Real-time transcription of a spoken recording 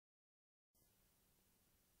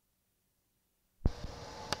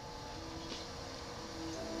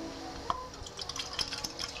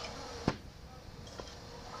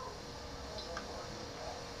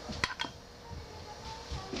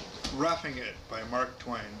Roughing It by Mark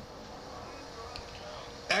Twain.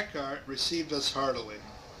 Eckhart received us heartily,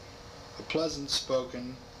 a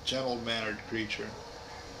pleasant-spoken, gentle-mannered creature.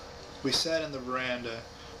 We sat in the veranda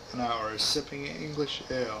an hour, sipping English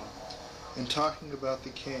ale, and talking about the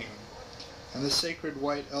king, and the sacred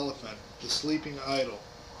white elephant, the sleeping idol,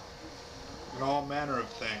 and all manner of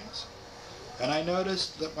things. And I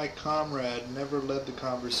noticed that my comrade never led the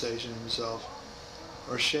conversation himself,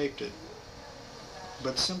 or shaped it,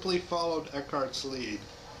 but simply followed Eckhart's lead,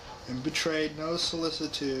 and betrayed no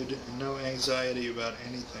solicitude and no anxiety about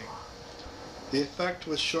anything. The effect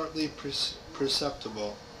was shortly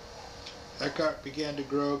perceptible. Eckhart began to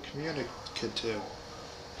grow communicative.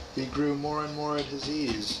 He grew more and more at his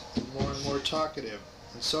ease, and more talkative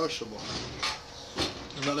and sociable.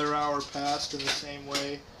 Another hour passed in the same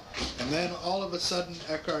way, and then all of a sudden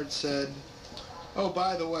Eckhart said, "Oh,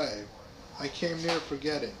 by the way, I came near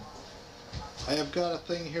forgetting. I have got a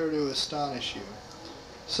thing here to astonish you.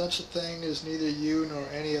 Such a thing as neither you nor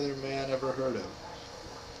any other man ever heard of.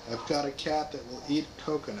 I've got a cat that will eat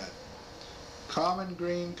coconut. Common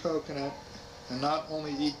green coconut, and not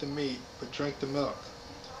only eat the meat, but drink the milk.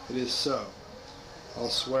 It is so.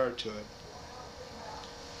 I'll swear to it."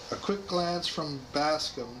 A quick glance from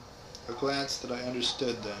Bascom, a glance that I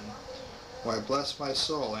understood then. Why, bless my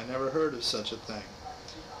soul, I never heard of such a thing.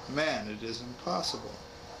 Man, it is impossible.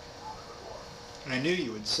 I knew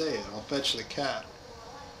you would say it. I'll fetch the cat.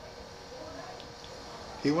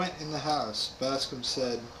 He went in the house. Bascom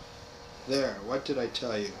said, "There, what did I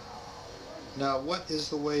tell you? Now what is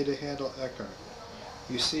the way to handle Eckhart?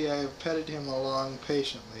 You see, I have petted him along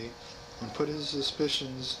patiently and put his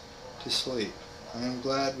suspicions to sleep. I am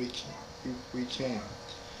glad we came.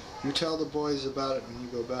 You tell the boys about it when you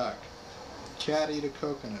go back. Cat eat a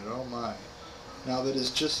coconut, oh my. Now that is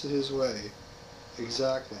just his way.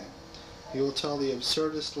 Exactly. He will tell the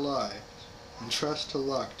absurdest lie and trust to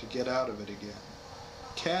luck to get out of it again.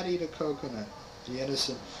 Cat eat a coconut, the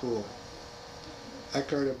innocent fool."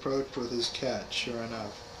 Eckhart approached with his cat, sure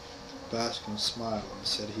enough. Bascom smiled, and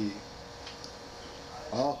said he,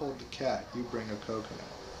 "I'll hold the cat, you bring a coconut."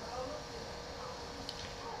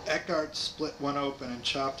 Eckhart split one open and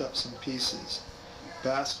chopped up some pieces.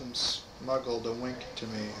 Bascom smuggled a wink to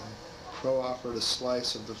me, and Crow offered a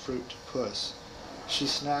slice of the fruit to Puss. She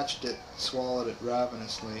snatched it, swallowed it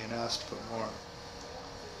ravenously, and asked for more.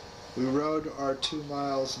 We rode our 2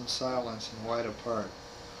 miles in silence and wide apart.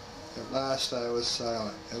 At last I was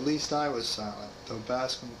silent. At least I was silent, though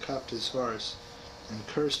Bascom cuffed his horse and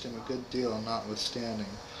cursed him a good deal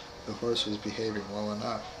notwithstanding. The horse was behaving well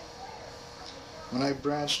enough. When I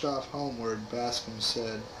branched off homeward, Bascom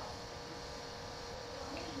said,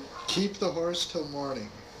 "Keep the horse till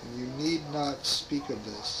morning, and you need not speak of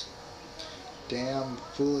this. Damn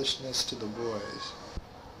foolishness to the boys."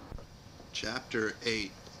 Chapter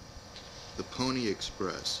 8. The Pony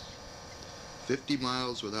Express. 50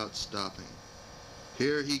 miles without stopping.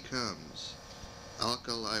 Here he comes.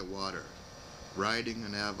 Alkali water. Riding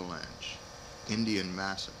an avalanche. Indian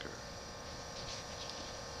massacre.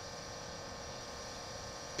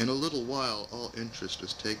 In a little while all interest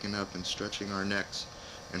was taken up in stretching our necks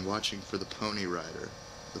and watching for the pony rider,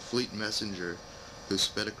 the fleet messenger who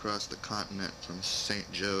sped across the continent from St.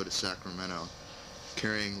 Joe to Sacramento,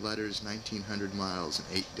 carrying letters 1,900 miles in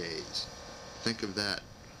 8 days. Think of that,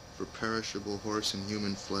 for perishable horse and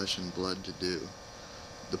human flesh and blood to do.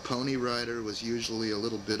 The pony rider was usually a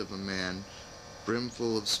little bit of a man,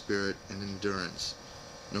 brimful of spirit and endurance.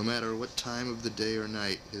 No matter what time of the day or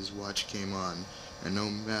night his watch came on, and no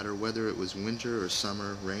matter whether it was winter or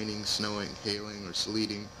summer, raining, snowing, hailing, or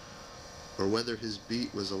sleeting, or whether his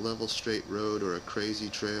beat was a level straight road or a crazy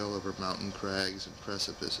trail over mountain crags and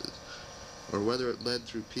precipices, or whether it led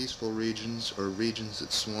through peaceful regions or regions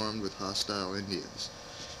that swarmed with hostile Indians,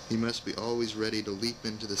 he must be always ready to leap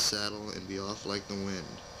into the saddle and be off like the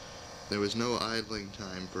wind. There was no idling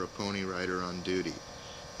time for a pony rider on duty.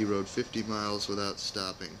 He rode 50 miles without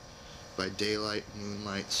stopping, by daylight,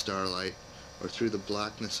 moonlight, starlight, or through the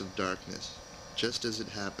blackness of darkness. Just as it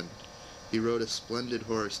happened, he rode a splendid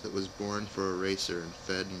horse that was born for a racer and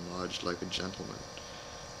fed and lodged like a gentleman.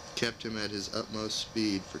 Kept him at his utmost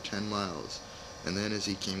speed for 10 miles, and then as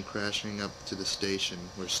he came crashing up to the station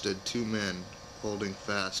where stood 2 men holding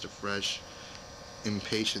fast a fresh,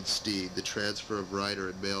 impatient steed, the transfer of rider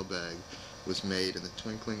and mailbag was made in the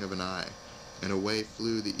twinkling of an eye, and away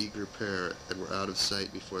flew the eager pair and were out of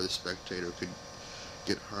sight before the spectator could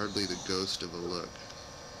get hardly the ghost of a look.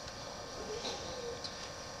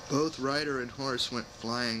 Both rider and horse went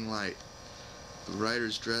flying light. The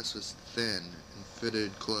rider's dress was thin and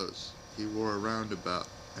fitted close. He wore a roundabout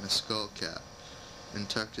and a skull cap. and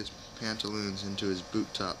tucked his pantaloons into his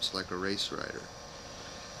boot tops like a race rider.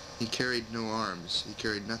 He carried no arms. He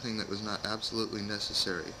carried nothing that was not absolutely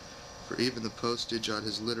necessary, for even the postage on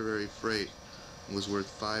his literary freight was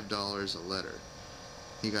worth $5 a letter.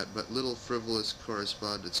 He got but little frivolous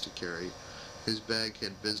correspondence to carry. His bag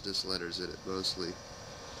had business letters in it mostly.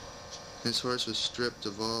 His horse was stripped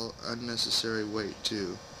of all unnecessary weight,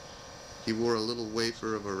 too. He wore a little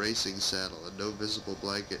wafer of a racing saddle and no visible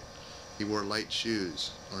blanket. He wore light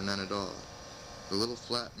shoes, or none at all. The little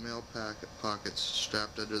flat mail pockets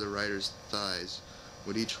strapped under the rider's thighs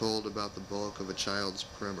would each hold about the bulk of a child's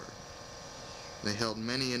primer. They held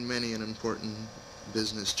many and many an important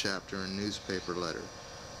business chapter and newspaper letter.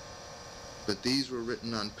 But these were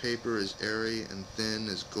written on paper as airy and thin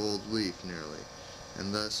as gold leaf nearly,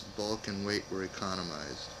 and thus bulk and weight were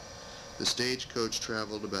economized. The stagecoach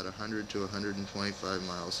traveled about 100 to 125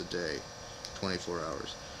 miles a day, 24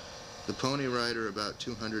 hours. The pony rider about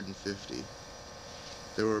 250.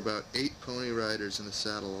 There were about 8 pony riders in the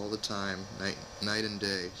saddle all the time, night and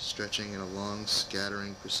day, stretching in a long,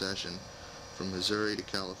 scattering procession from Missouri to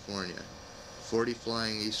California, 40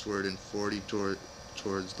 flying eastward and 40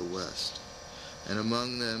 towards the west, and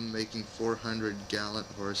among them making 400 gallant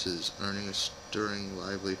horses, earning a stirring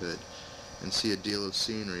livelihood, and see a deal of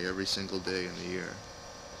scenery every single day in the year.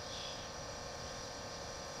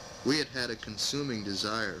 We had had a consuming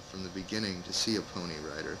desire from the beginning to see a pony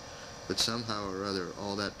rider, but somehow or other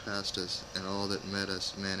all that passed us and all that met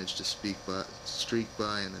us managed to streak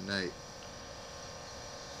by in the night.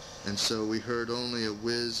 And so we heard only a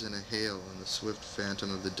whiz and a hail, and the swift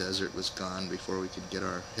phantom of the desert was gone before we could get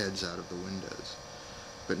our heads out of the windows.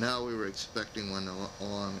 But now we were expecting one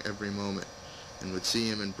along every moment, and would see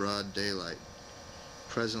him in broad daylight.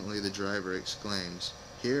 Presently the driver exclaims,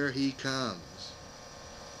 "Here he comes!"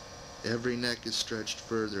 Every neck is stretched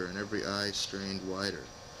further, and every eye strained wider.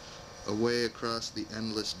 Away across the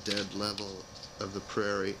endless dead level of the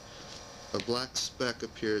prairie, a black speck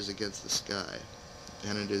appears against the sky,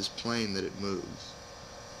 and it is plain that it moves.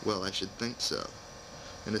 Well, I should think so.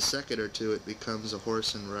 In a second or two it becomes a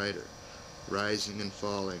horse and rider, rising and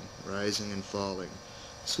falling,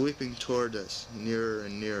 sweeping toward us, nearer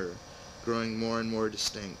and nearer, growing more and more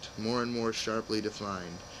distinct, more and more sharply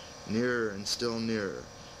defined, nearer and still nearer,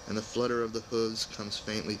 and the flutter of the hooves comes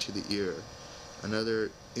faintly to the ear. Another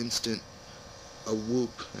instant, a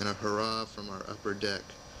whoop and a hurrah from our upper deck,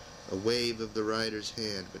 a wave of the rider's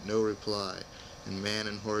hand, but no reply, and man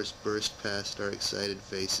and horse burst past our excited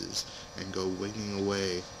faces and go winging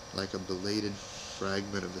away like a belated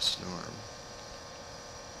fragment of a storm.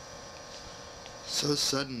 So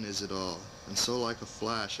sudden is it all, and so like a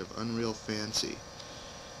flash of unreal fancy,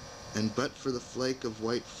 and but for the flake of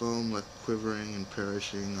white foam left quivering and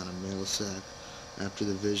perishing on a mail sack after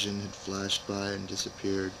the vision had flashed by and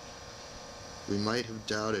disappeared, we might have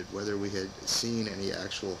doubted whether we had seen any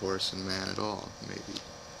actual horse and man at all, maybe.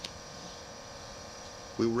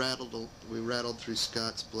 We rattled through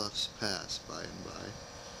Scott's Bluffs Pass by and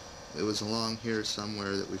by. It was along here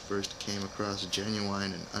somewhere that we first came across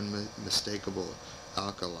genuine and unmistakable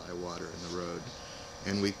alkali water in the road,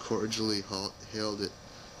 and we cordially hailed it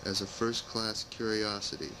as a first-class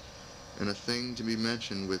curiosity, and a thing to be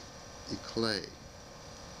mentioned with éclat,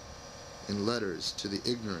 in letters to the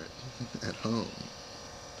ignorant at home.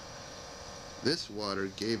 This water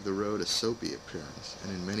gave the road a soapy appearance,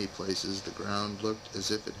 and in many places the ground looked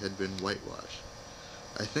as if it had been whitewashed.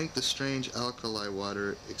 I think the strange alkali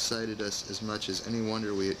water excited us as much as any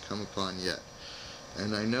wonder we had come upon yet,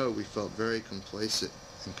 and I know we felt very complacent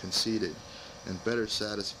and conceited, and better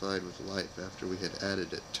satisfied with life after we had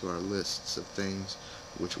added it to our lists of things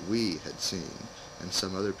which we had seen, and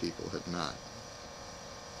some other people had not.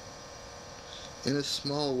 In a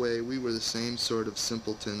small way, we were the same sort of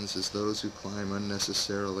simpletons as those who climb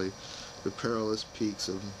unnecessarily the perilous peaks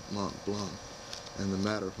of Mont Blanc and the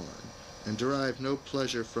Matterhorn, and derive no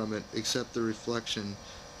pleasure from it except the reflection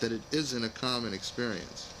that it isn't a common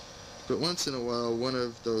experience. But once in a while, one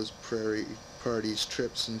of those prairie parties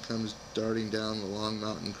trips and comes darting down the long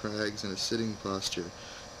mountain crags in a sitting posture,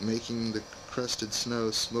 making the crusted snow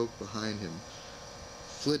smoke behind him,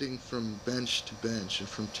 flitting from bench to bench and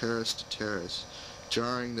from terrace to terrace,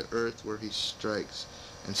 jarring the earth where he strikes,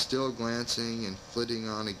 and still glancing and flitting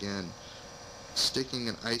on again, sticking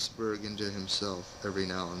an iceberg into himself every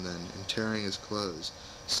now and then, and tearing his clothes,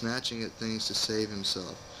 snatching at things to save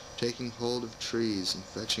himself, taking hold of trees and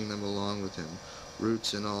fetching them along with him,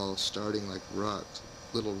 roots and all, starting like rocks,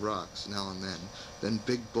 little rocks now and then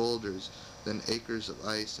big boulders, then acres of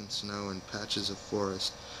ice and snow and patches of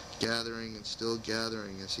forest, gathering and still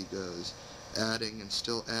gathering as he goes, adding and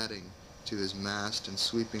still adding, to his massed and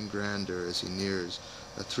sweeping grandeur as he nears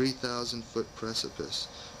a 3,000-foot precipice,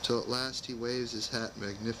 till at last he waves his hat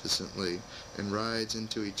magnificently and rides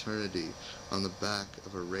into eternity on the back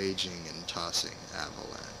of a raging and tossing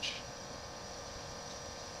avalanche.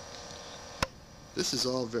 This is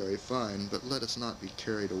all very fine, but let us not be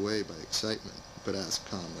carried away by excitement, but ask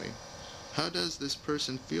calmly, how does this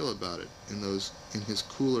person feel about it in his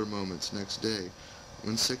cooler moments next day,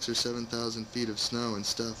 when 6,000 or 7,000 feet of snow and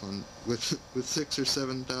stuff on with 6,000 or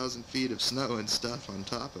 7,000 feet of snow and stuff on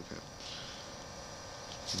top of him?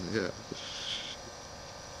 Yeah.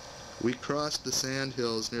 We crossed the sand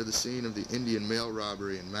hills near the scene of the Indian mail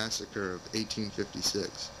robbery and massacre of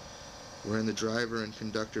 1856, wherein the driver and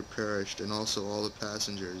conductor perished, and also all the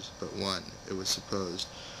passengers but one, it was supposed.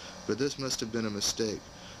 But this must have been a mistake,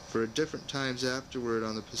 for at different times afterward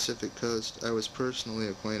on the Pacific coast I was personally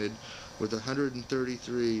acquainted with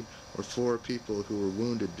 133 or 4 people who were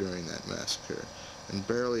wounded during that massacre, and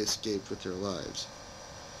barely escaped with their lives.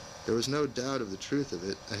 There was no doubt of the truth of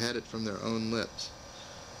it. I had it from their own lips.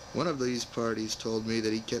 One of these parties told me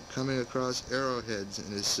that he kept coming across arrowheads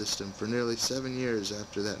in his system for nearly 7 years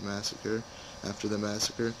after the massacre,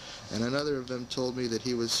 and another of them told me that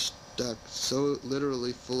he was stuck so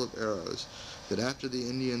literally full of arrows that after the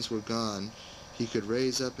Indians were gone, he could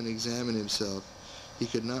raise up and examine himself. He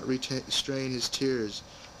could not restrain his tears,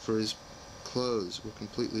 for his clothes were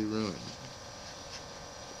completely ruined.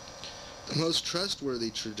 The most trustworthy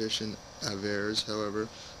tradition avers, however,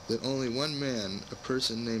 that only one man, a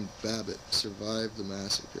person named Babbitt, survived the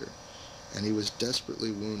massacre, and he was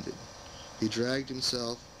desperately wounded. He dragged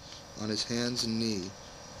himself on his hands and knee,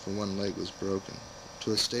 for one leg was broken,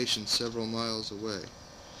 to a station several miles away.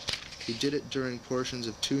 He did it during portions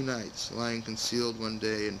of 2 nights, lying concealed one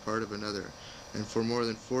day and part of another, and for more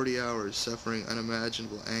than 40 hours suffering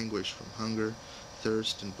unimaginable anguish from hunger,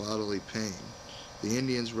 thirst, and bodily pain. The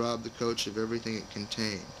Indians robbed the coach of everything it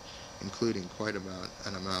contained, including quite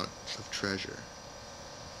an amount of treasure.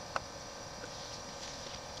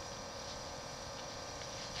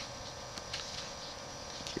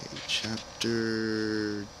 Okay,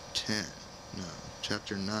 chapter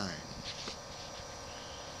 9.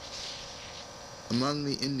 Among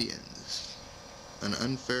the Indians, an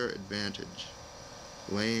unfair advantage,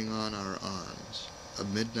 laying on our arms, a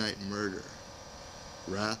midnight murder,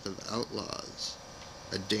 wrath of outlaws,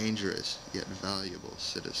 a dangerous yet valuable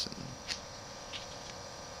citizen.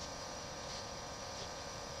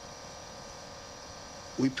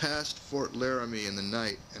 We passed Fort Laramie in the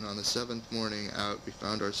night, and on the 7th morning out we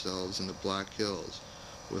found ourselves in the Black Hills,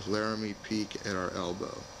 with Laramie Peak at our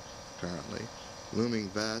elbow, apparently, looming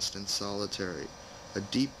vast and solitary, a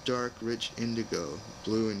deep, dark, rich indigo,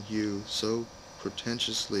 blue in hue, so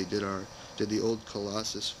portentously did the old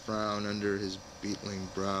colossus frown under his beetling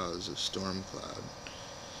brows of storm cloud.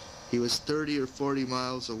 He was 30 or 40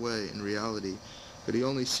 miles away in reality, but he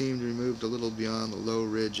only seemed removed a little beyond the low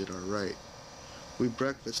ridge at our right. We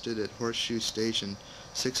breakfasted at Horseshoe Station,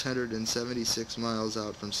 676 miles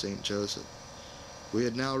out from St. Joseph. We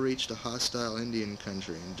had now reached a hostile Indian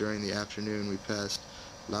country, and during the afternoon we passed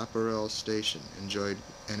Laparelle Station, and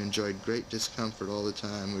enjoyed great discomfort all the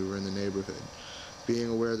time we were in the neighborhood, being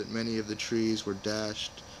aware that many of the trees we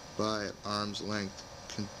dashed by at arm's length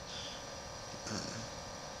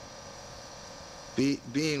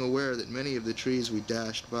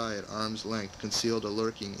concealed a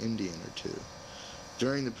lurking Indian or two.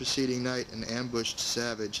 During the preceding night, an ambushed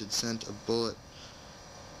savage had sent a bullet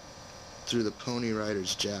through the pony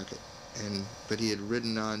rider's jacket, but he had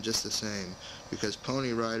ridden on just the same, because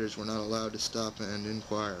pony riders were not allowed to stop and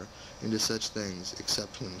inquire into such things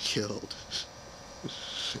except when killed.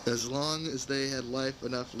 As long as they had life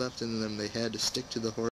enough left in them, they had to stick to the horse